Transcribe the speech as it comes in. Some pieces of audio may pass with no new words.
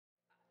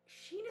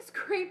Shein is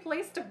a great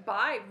place to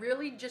buy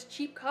really just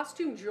cheap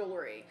costume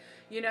jewelry.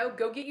 You know,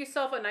 go get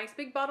yourself a nice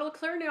big bottle of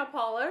clear nail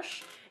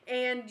polish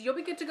and you'll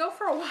be good to go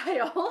for a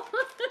while.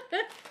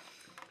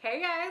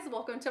 Hey guys,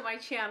 welcome to my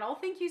channel.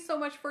 Thank you so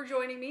much for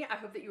joining me. I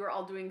hope that you are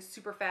all doing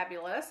super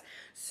fabulous.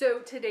 So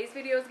today's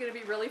video is gonna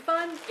be really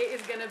fun. It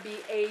is gonna be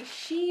a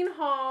Shein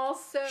haul.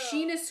 So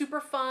Shein is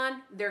super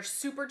fun. They're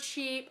super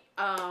cheap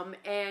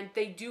and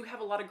they do have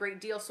a lot of great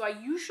deals. So I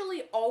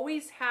usually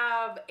always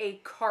have a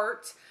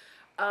cart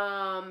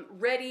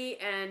ready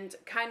and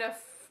kind of,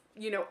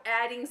 you know,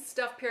 adding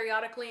stuff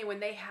periodically, and when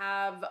they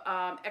have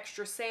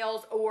extra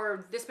sales,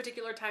 or this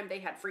particular time they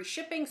had free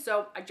shipping,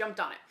 so I jumped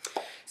on it.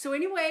 So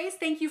anyways,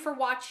 thank you for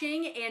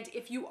watching, and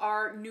if you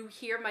are new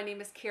here, my name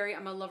is Carrie.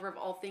 I'm a lover of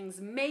all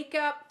things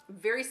makeup.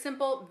 Very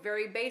simple,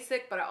 very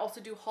basic, but I also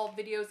do haul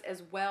videos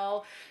as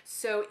well.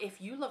 So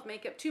if you love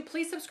makeup too,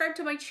 please subscribe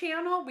to my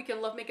channel. We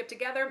can love makeup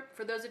together.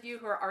 For those of you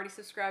who are already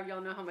subscribed,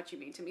 y'all know how much you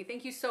mean to me.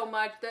 Thank you so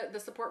much. The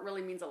support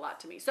really means a lot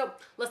to me. So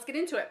let's get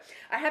into it.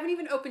 I haven't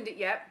even opened it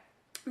yet.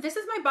 This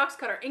is my box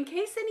cutter. In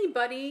case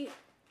anybody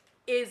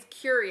is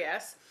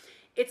curious,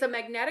 it's a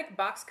magnetic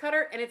box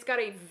cutter and it's got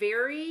a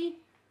very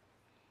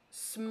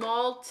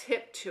small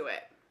tip to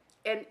it.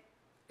 And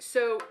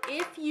so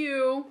if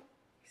you,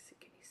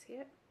 can you see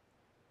it?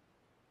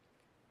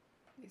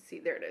 You see,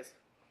 there it is,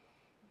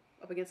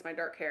 up against my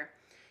dark hair.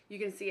 You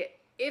can see it.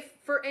 If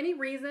for any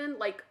reason,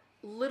 like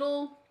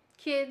little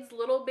kids,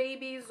 little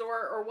babies,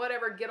 or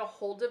whatever, get a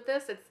hold of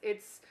this,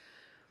 it's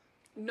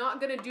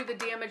not going to do the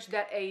damage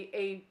that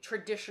a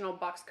traditional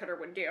box cutter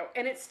would do.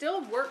 And it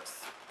still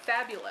works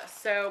fabulous.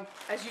 So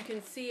as you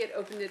can see, it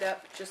opened it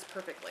up just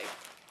perfectly.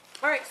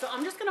 All right, so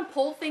I'm just going to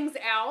pull things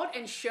out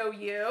and show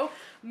you.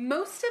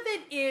 Most of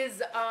it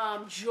is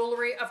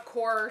jewelry, of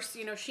course.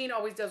 You know, Shein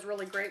always does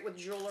really great with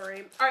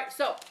jewelry. All right,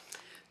 so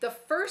the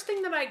first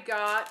thing that I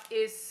got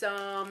is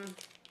some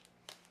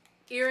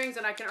earrings,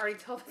 and I can already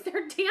tell that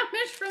they're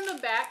damaged from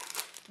the back.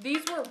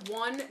 These were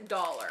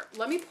 $1.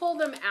 Let me pull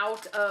them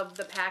out of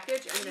the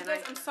package, and then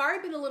I'm sorry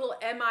I've been a little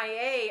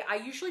MIA. I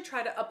usually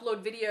try to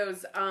upload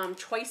videos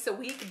twice a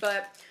week,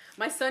 but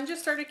my son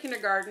just started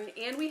kindergarten,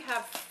 and we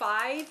have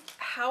 5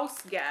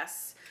 house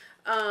guests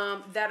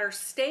that are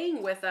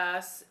staying with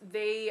us.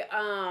 They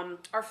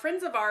are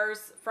friends of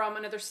ours from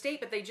another state,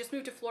 but they just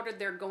moved to Florida.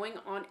 They're going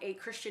on a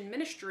Christian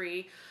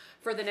ministry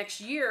for the next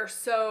year,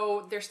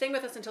 so they're staying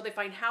with us until they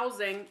find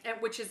housing,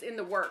 which is in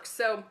the works.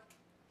 So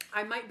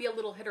I might be a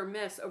little hit or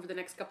miss over the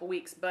next couple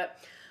weeks, but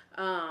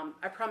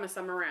I promise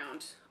I'm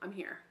around. I'm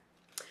here.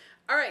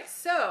 All right,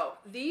 so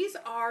these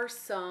are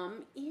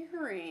some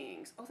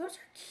earrings. Oh, those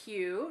are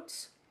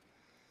cute.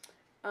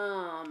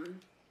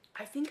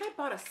 I think I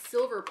bought a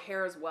silver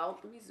pair as well.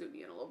 Let me zoom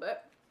you in a little bit.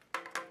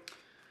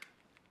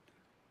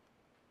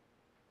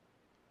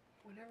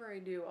 Whenever I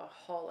do a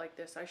haul like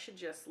this, I should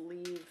just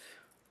leave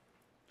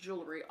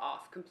jewelry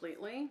off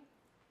completely.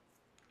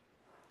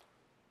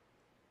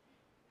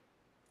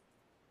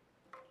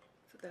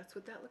 So that's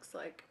what that looks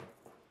like.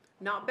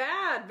 Not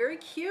bad, very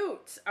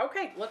cute.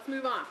 Okay, let's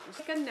move on. It's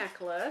like a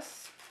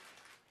necklace.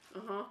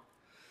 All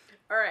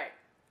right,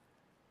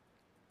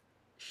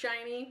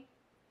 shiny.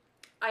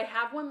 I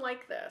have one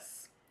like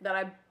this that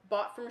I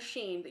bought from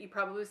Shein that you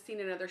probably have seen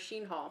in another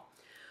Shein haul.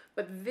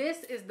 But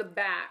this is the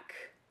back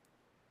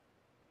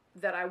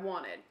that I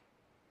wanted.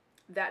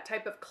 That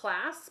type of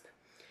clasp.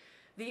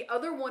 The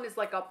other one is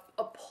like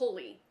a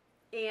pulley,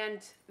 and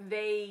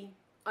they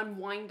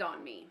unwind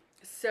on me.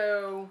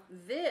 So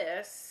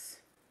this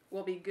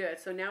will be good.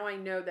 So now I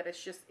know that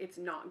it's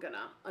not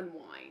gonna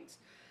unwind.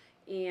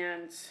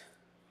 And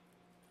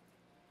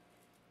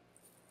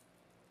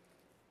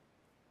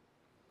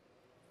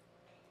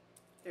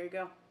there you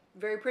go.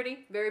 Very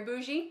pretty, very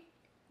bougie,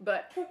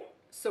 but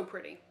so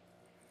pretty.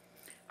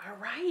 All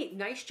right,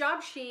 nice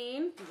job,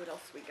 Shein. What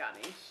else we got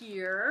in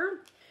here?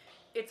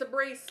 It's a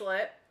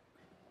bracelet.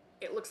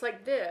 It looks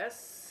like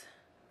this.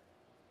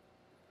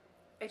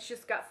 It's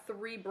just got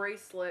 3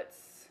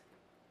 bracelets.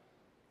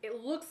 It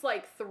looks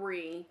like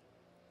 3.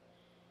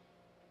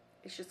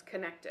 It's just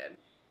connected.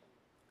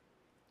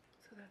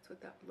 So that's what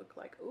that would look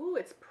like. Ooh,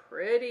 it's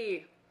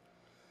pretty.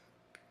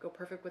 Go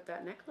perfect with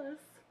that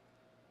necklace.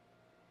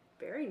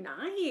 Very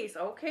nice.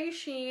 Okay,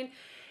 Shein.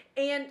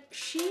 And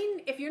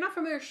Shein, if you're not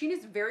familiar, Shein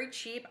is very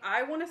cheap.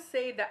 I want to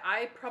say that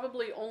I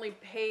probably only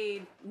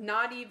paid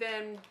not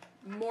even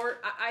more.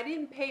 I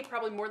didn't pay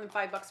probably more than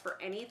 $5 for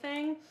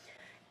anything.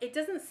 It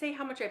doesn't say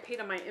how much I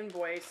paid on my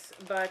invoice,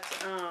 but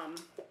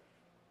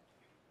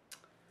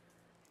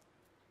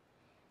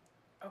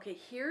okay,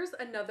 here's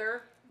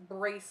another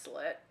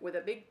bracelet with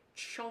a big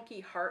chunky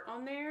heart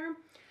on there.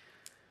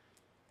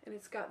 And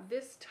it's got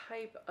this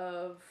type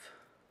of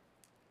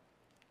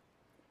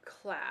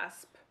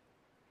clasp.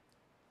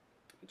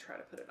 Let me try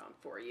to put it on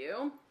for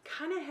you.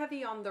 Kind of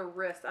heavy on the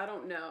wrist. I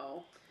don't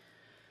know.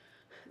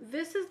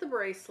 This is the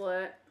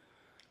bracelet.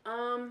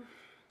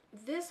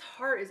 This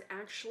heart is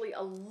actually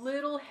a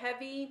little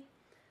heavy.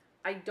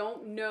 I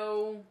don't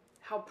know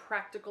how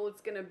practical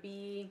it's gonna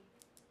be.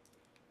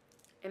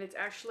 And it's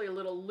actually a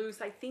little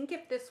loose. I think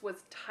if this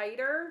was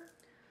tighter,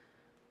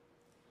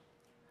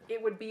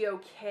 it would be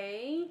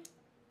okay,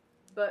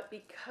 but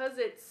because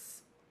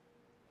it's,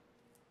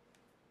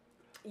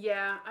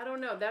 yeah, I don't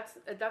know.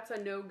 That's a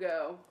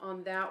no-go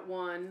on that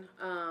one.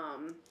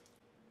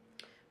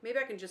 Maybe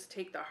I can just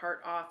take the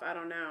heart off. I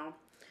don't know.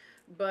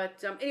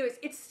 But anyways,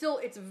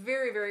 it's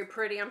very, very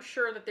pretty. I'm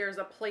sure that there's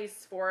a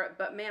place for it,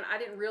 but man, I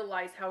didn't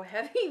realize how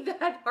heavy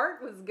that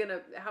heart was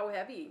how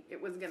heavy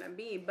it was gonna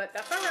be, but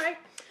that's all right.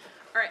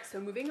 All right, so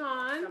moving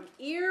on. Some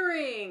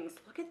earrings.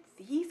 Look at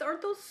these.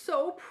 Aren't those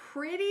so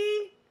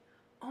pretty?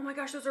 Oh my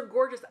gosh, those are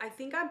gorgeous. I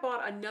think I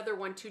bought another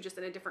one too, just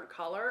in a different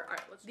color. All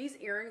right, these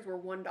earrings were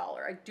 $1.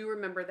 I do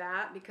remember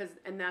that because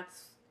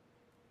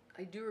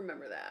I do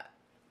remember that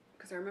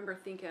because I remember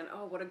thinking,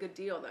 oh, what a good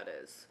deal that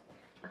is.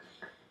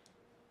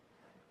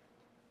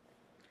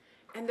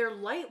 And they're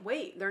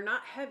lightweight. They're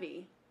not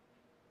heavy.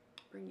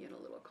 Bring you in a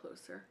little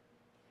closer.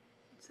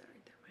 What's that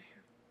right there, my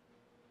hair?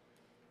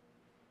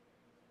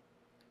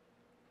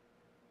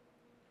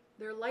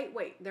 They're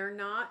lightweight. They're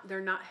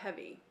not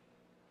heavy.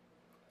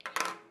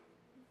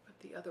 Put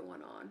the other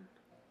one on.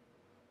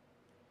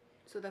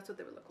 So that's what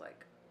they would look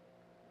like.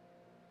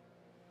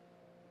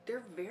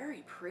 They're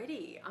very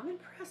pretty. I'm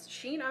impressed.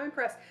 Shein, I'm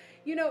impressed.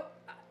 You know,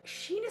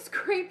 Shein is a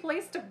great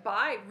place to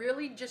buy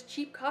really just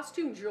cheap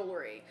costume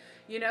jewelry.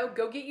 You know,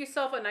 go get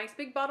yourself a nice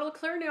big bottle of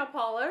clear nail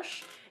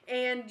polish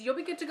and you'll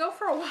be good to go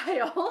for a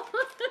while.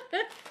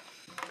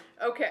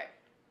 Okay.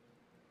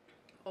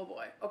 Oh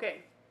boy.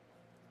 Okay.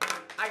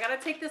 I gotta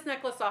take this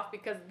necklace off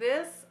because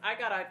I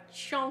got a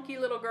chunky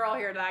little girl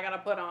here that I gotta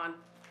put on.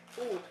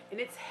 Ooh, and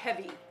it's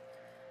heavy.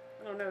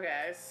 I don't know,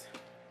 guys.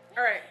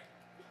 All right.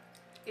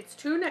 It's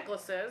 2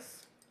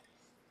 necklaces.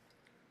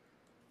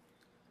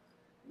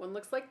 One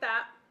looks like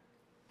that.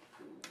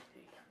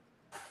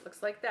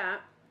 Looks like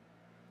that.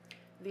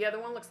 The other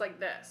one looks like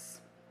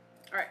this.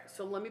 All right,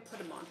 so let me put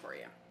them on for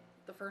you.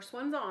 The first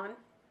one's on.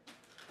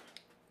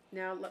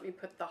 Now let me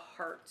put the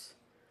heart.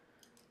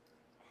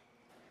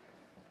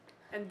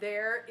 And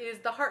there is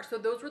the heart. So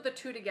those were the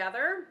 2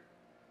 together.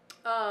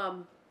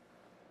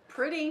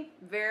 Pretty,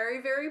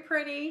 very, very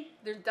pretty.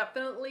 There's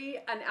definitely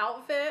an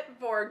outfit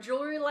for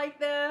jewelry like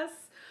this.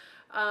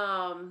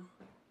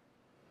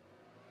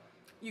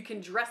 You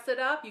can dress it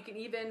up. You can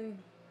even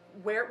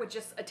wear it with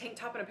just a tank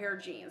top and a pair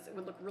of jeans. It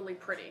would look really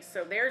pretty.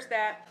 So there's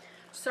that.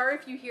 Sorry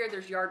if you hear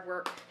there's yard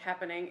work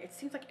happening. It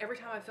seems like every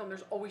time I film,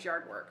 there's always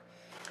yard work.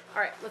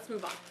 All right, let's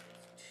move on.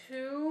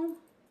 2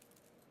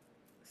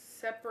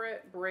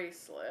 separate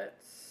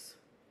bracelets.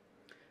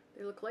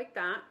 They look like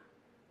that.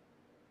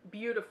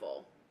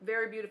 Beautiful,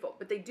 very beautiful.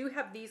 But they do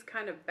have these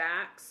kind of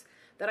backs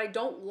that I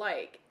don't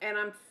like. And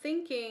I'm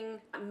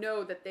thinking,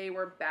 no, that they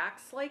were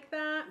backs like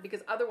that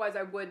because otherwise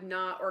I would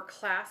not, or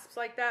clasps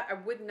like that, I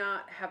would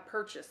not have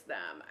purchased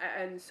them.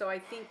 And so I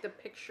think the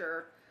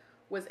picture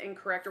was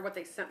incorrect, or what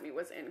they sent me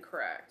was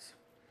incorrect.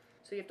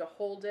 So you have to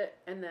hold it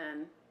and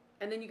then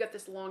you got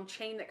this long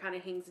chain that kind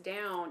of hangs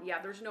down.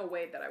 Yeah, there's no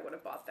way that I would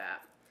have bought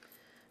that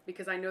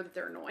because I know that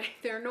they're annoying.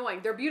 They're annoying.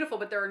 They're beautiful,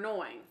 but they're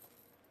annoying.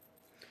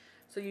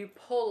 So you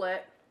pull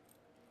it.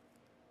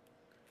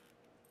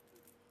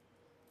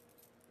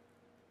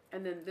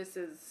 And then this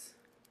is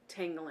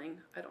tangling.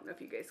 I don't know if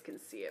you guys can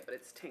see it, but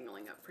it's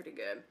tangling up pretty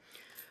good.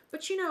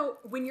 But you know,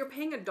 when you're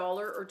paying $1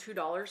 or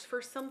 $2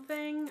 for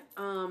something,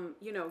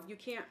 you know, I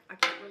can't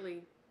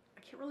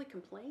really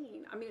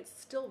complain. I mean,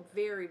 it's still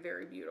very,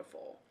 very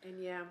beautiful.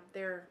 And yeah,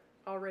 they're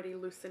already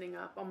loosening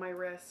up on my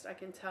wrist, I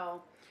can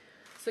tell.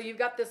 So you've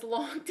got this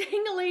long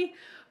tangly,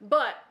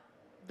 but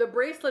the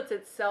bracelets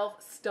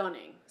itself,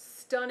 stunning,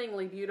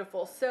 stunningly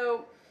beautiful.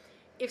 So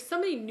if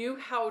somebody knew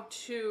how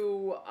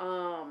to,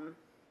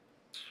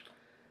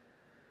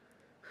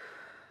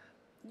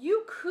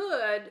 you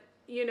could,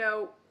 you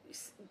know,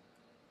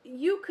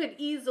 you could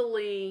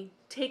easily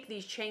take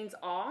these chains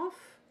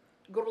off,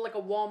 go to like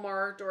a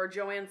Walmart or a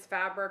Joann's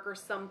Fabric or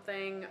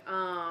something,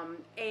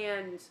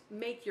 and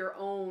make your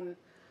own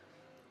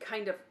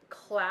kind of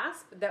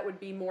clasp that would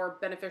be more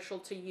beneficial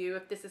to you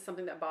if this is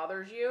something that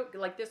bothers you.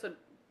 Like this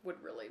would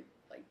really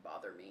like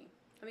bother me.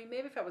 I mean,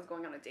 maybe if I was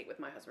going on a date with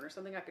my husband or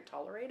something, I could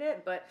tolerate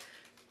it, but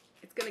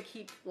it's gonna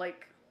keep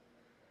like,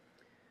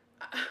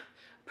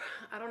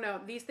 I don't know.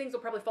 These things will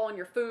probably fall in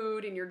your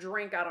food and your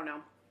drink. I don't know.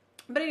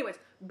 But anyways,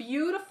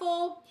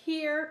 beautiful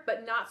here,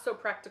 but not so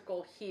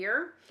practical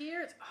here.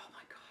 Here it's, oh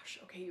my gosh.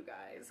 Okay, you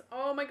guys.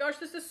 Oh my gosh,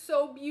 this is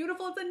so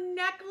beautiful. It's a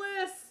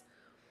necklace.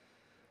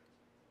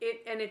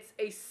 And it's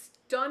a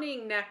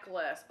stunning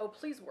necklace. Oh,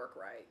 please work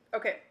right.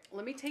 Okay,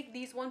 let me take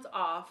these ones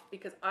off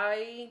because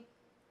I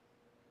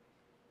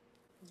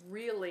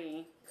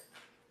really,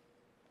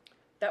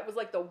 that was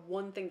like the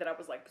one thing that I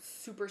was like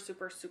super,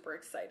 super, super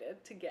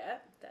excited to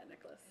get, that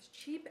necklace. As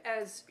cheap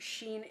as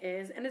Shein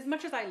is, and as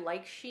much as I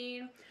like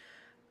Shein,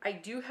 I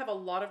do have a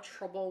lot of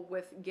trouble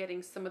with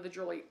getting some of the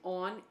jewelry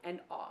on and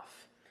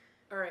off.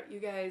 All right, you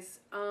guys,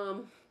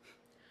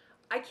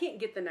 I can't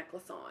get the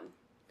necklace on.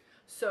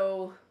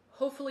 So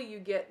hopefully you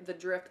get the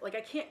drift. Like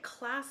I can't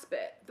clasp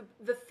it.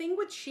 The thing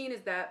with Shein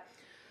is that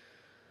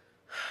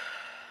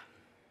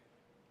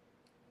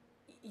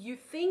you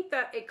think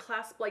that a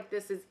clasp like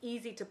this is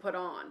easy to put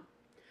on,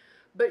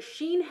 but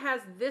Shein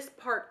has this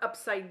part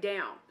upside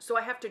down. So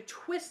I have to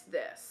twist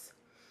this.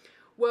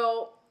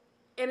 Well,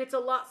 and it's a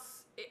lot,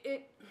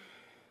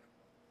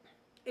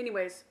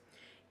 anyways,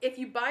 if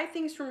you buy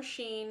things from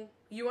Shein,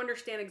 you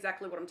understand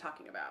exactly what I'm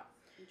talking about.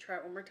 Let me try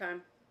it one more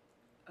time.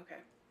 Okay.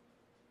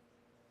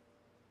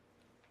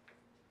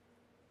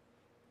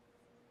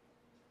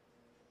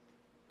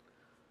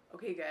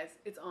 Okay, guys,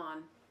 it's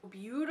on.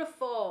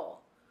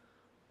 Beautiful.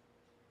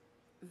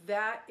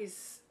 That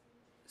is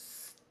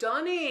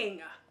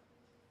stunning.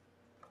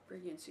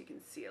 Bring in so you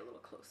can see a little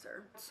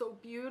closer. So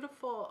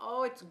beautiful.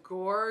 Oh, it's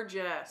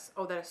gorgeous.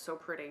 Oh, that is so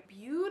pretty.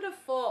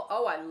 Beautiful.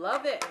 Oh, I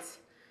love it.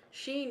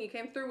 Shein, you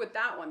came through with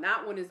that one.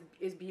 That one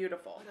is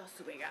beautiful. What else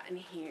do we got in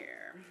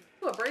here?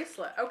 Oh, a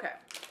bracelet. Okay.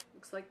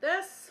 Looks like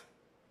this.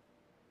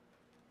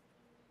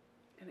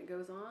 And it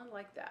goes on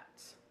like that.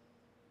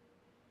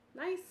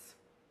 Nice.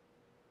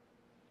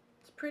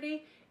 It's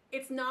pretty.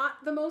 It's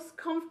not the most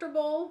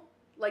comfortable.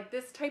 Like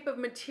this type of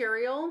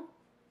material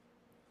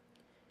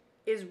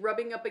is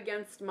rubbing up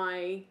against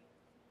my,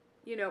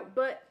 you know,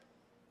 but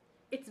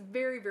it's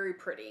very, very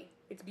pretty.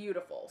 It's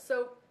beautiful.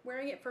 So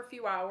wearing it for a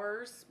few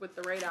hours with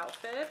the right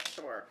outfit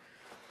or,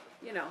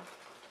 you know,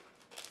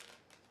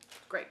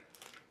 great.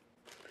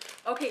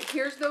 Okay,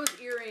 here's those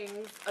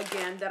earrings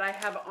again that I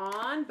have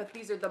on, but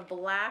these are the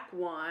black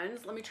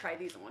ones. Let me try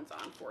these ones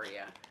on for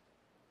you.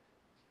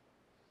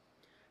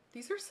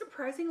 These are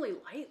surprisingly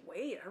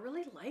lightweight. I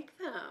really like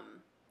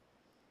them.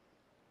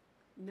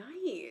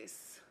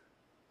 Nice.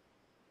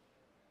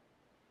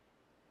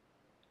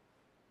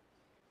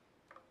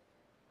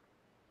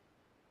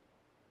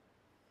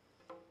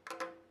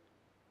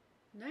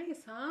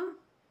 Nice, huh?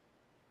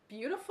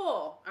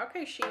 Beautiful.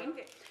 Okay, Shein.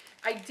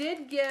 I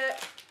did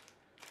get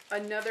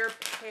another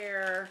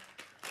pair,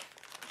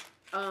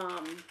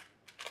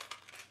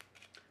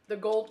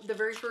 the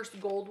very first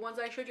gold ones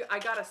I showed you. I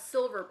got a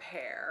silver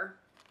pair.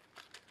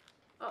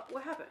 Oh,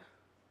 what happened?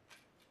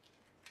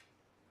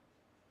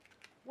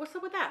 What's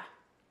up with that?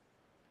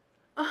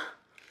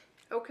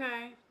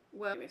 Okay.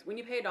 Well, anyways, when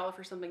you pay $1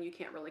 for something, you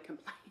can't really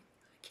complain. I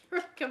can't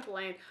really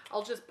complain.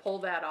 I'll just pull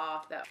that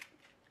off.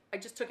 I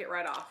just took it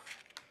right off.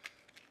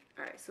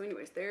 All right, so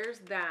anyways, there's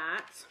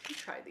that. Let me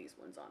try these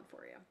ones on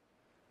for you.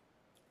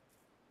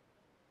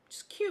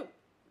 Just cute.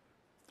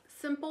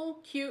 Simple,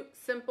 cute,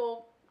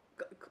 simple,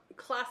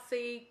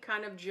 classy,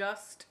 kind of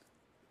just,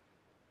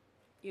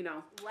 you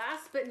know.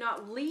 Last but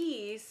not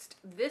least,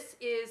 this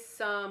is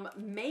some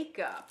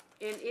makeup.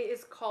 And it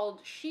is called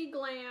She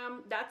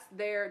Glam. That's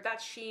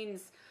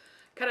Shein's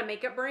kind of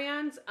makeup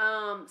brand.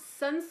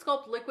 Sun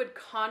Sculpt Liquid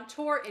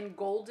Contour in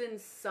Golden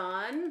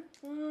Sun.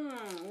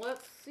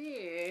 Let's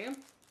see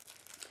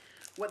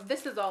what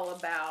this is all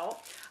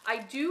about. I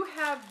do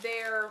have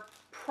their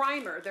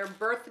primer, their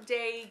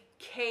birthday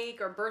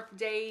cake or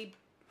birthday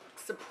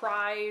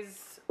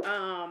surprise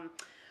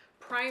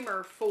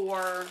primer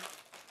for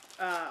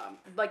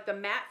like the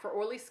matte for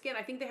oily skin.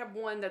 I think they have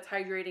one that's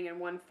hydrating and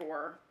one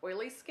for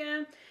oily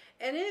skin.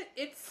 And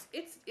it's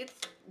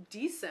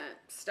decent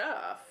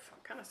stuff. I'm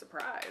kind of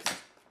surprised.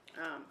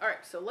 All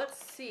right, so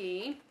let's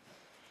see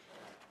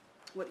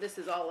what this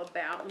is all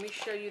about. Let me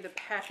show you the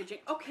packaging.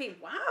 Okay,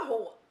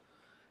 wow.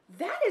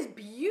 That is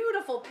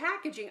beautiful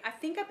packaging. I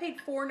think I paid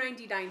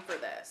 $4.99 for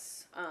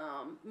this.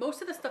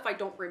 Most of the stuff I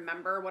don't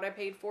remember what I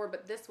paid for,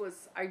 but this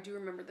was, I do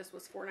remember this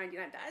was $4.99.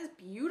 That is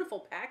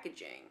beautiful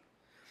packaging.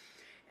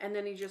 And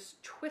then you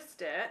just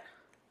twist it.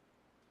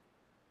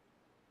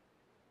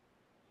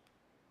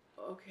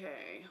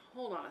 Okay,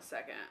 hold on a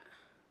second.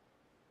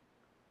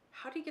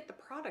 How do you get the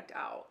product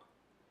out?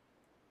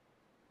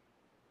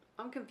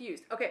 I'm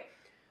confused. Okay,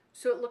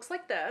 so it looks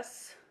like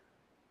this.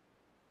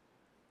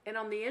 And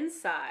on the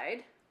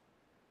inside,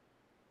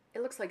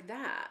 it looks like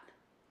that.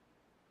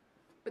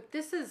 But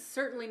this is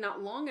certainly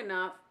not long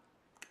enough.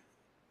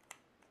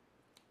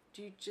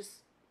 Do you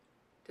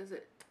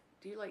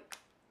like...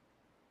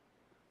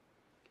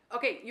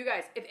 Okay, you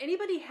guys, if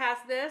anybody has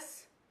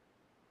this,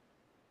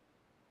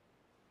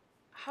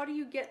 how do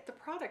you get the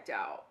product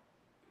out?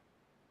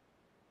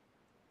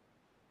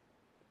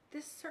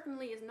 This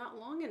certainly is not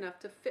long enough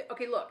to fit.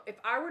 Okay, look, if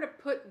I were to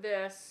put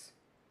this,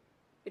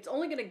 it's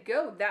only gonna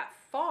go that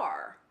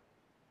far.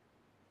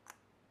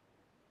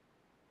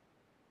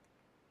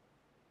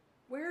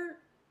 Where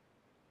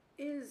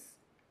is,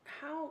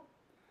 how?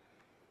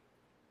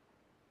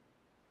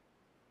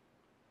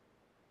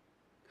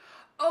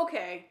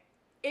 Okay,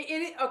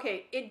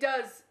 okay,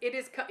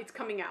 it's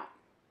coming out.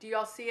 Do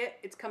y'all see it?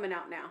 It's coming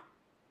out now.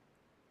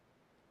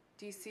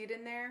 Do you see it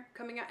in there?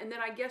 Coming out, and then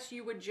I guess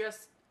you would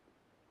just,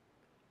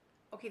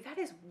 okay, that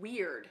is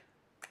weird.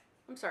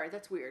 I'm sorry,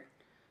 that's weird.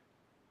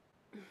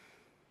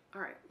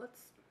 All right,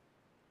 let's,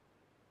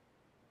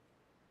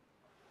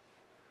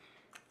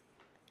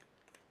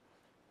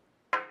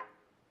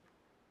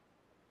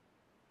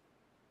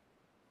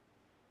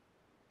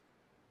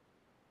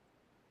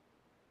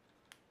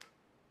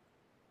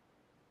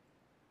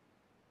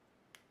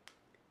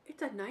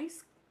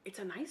 it's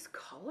a nice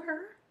color.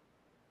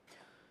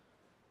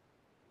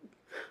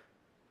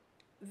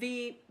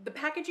 The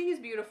packaging is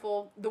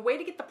beautiful. The way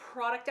to get the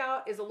product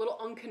out is a little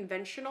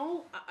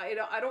unconventional. I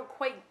don't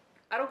quite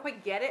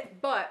get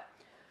it, but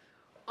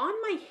on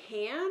my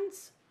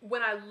hands,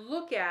 when I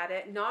look at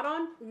it, not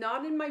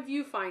in my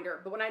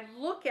viewfinder, but when I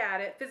look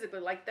at it physically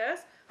like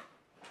this,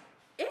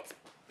 it's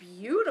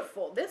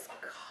beautiful. This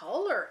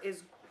color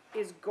is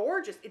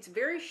gorgeous. It's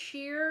very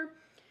sheer.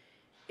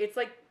 It's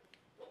like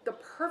the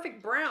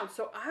perfect brown.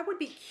 So I would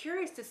be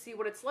curious to see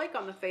what it's like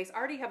on the face. I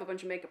already have a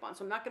bunch of makeup on,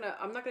 so I'm not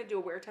gonna do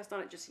a wear test on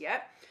it just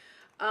yet.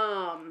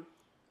 But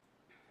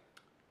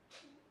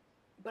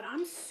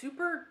I'm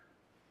super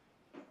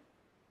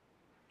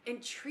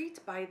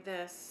intrigued by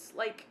this.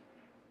 Like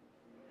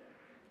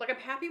I'm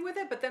happy with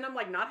it, but then I'm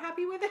like not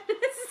happy with it.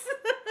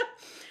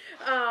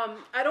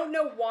 I don't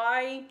know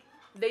why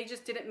they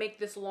just didn't make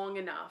this long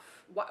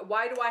enough.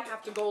 Why do I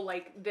have to go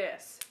like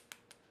this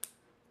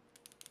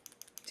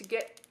to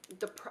get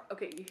the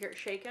okay, you hear it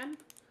shaking?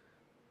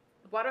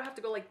 Why do I have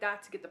to go like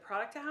that to get the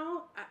product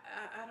out?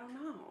 I don't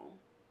know.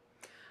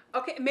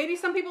 Okay, maybe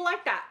some people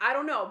like that. I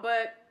don't know,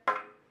 but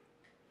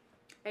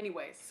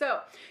anyways, so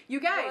you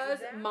guys,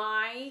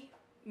 my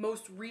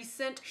most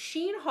recent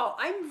Shein haul.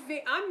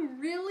 I'm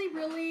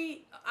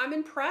really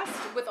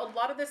impressed with a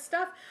lot of this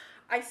stuff.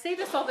 I say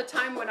this all the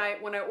time when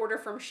I order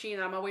from Shein.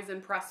 I'm always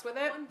impressed with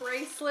it. One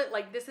bracelet,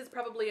 like this is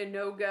probably a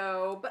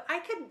no-go, but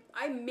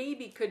I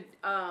maybe could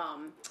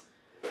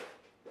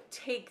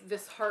take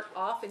this heart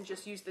off and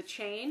just use the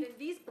chain. And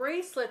these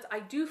bracelets I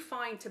do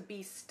find to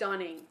be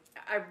stunning.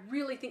 I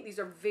really think these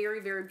are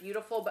very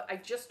beautiful, but I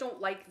just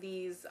don't like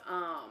these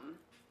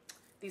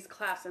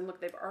clasps. And look,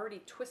 they've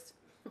already twisted.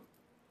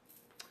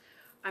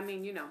 I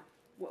mean, you know,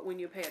 when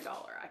you pay $1,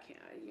 I can't,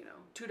 you know,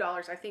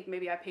 $2, I think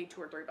maybe I paid $2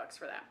 or $3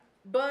 for that.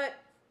 But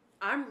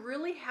I'm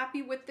really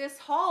happy with this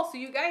haul. So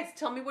you guys,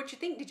 tell me what you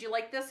think. Did you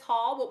like this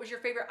haul? What was your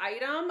favorite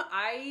item?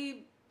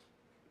 I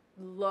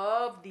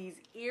love these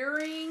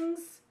earrings.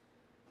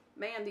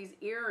 Man, these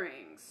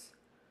earrings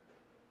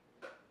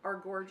are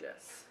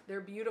gorgeous.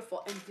 They're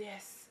beautiful. And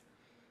this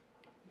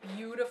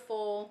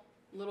beautiful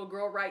little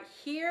girl right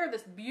here,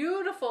 this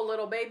beautiful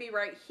little baby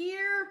right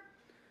here,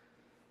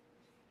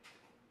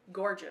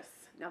 gorgeous.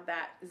 Now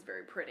that is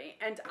very pretty.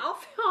 And I'll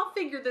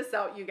figure this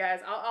out, you guys.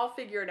 I'll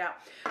figure it out.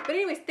 But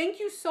anyways, thank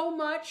you so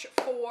much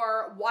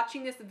for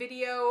watching this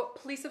video.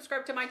 Please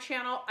subscribe to my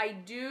channel. I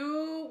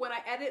do, when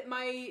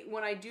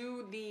I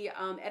do the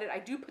edit, I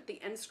do put the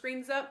end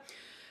screens up.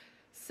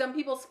 Some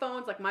people's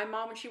phones, like my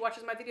mom, when she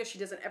watches my videos, she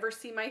doesn't ever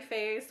see my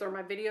face or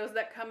my videos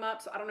that come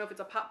up. So I don't know if it's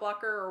a pop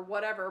blocker or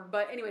whatever.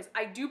 But anyways,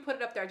 I do put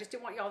it up there. I just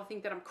didn't want y'all to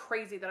think that I'm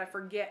crazy, that I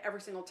forget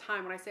every single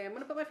time when I say I'm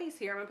going to put my face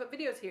here, I'm going to put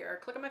videos here,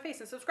 click on my face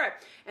and subscribe.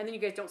 And then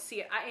you guys don't see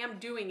it. I am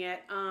doing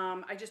it.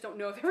 I just don't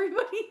know if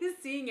everybody is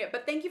seeing it.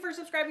 But thank you for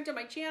subscribing to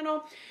my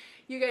channel.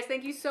 You guys,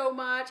 thank you so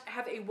much.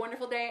 Have a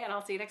wonderful day, and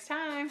I'll see you next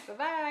time.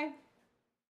 Bye-bye.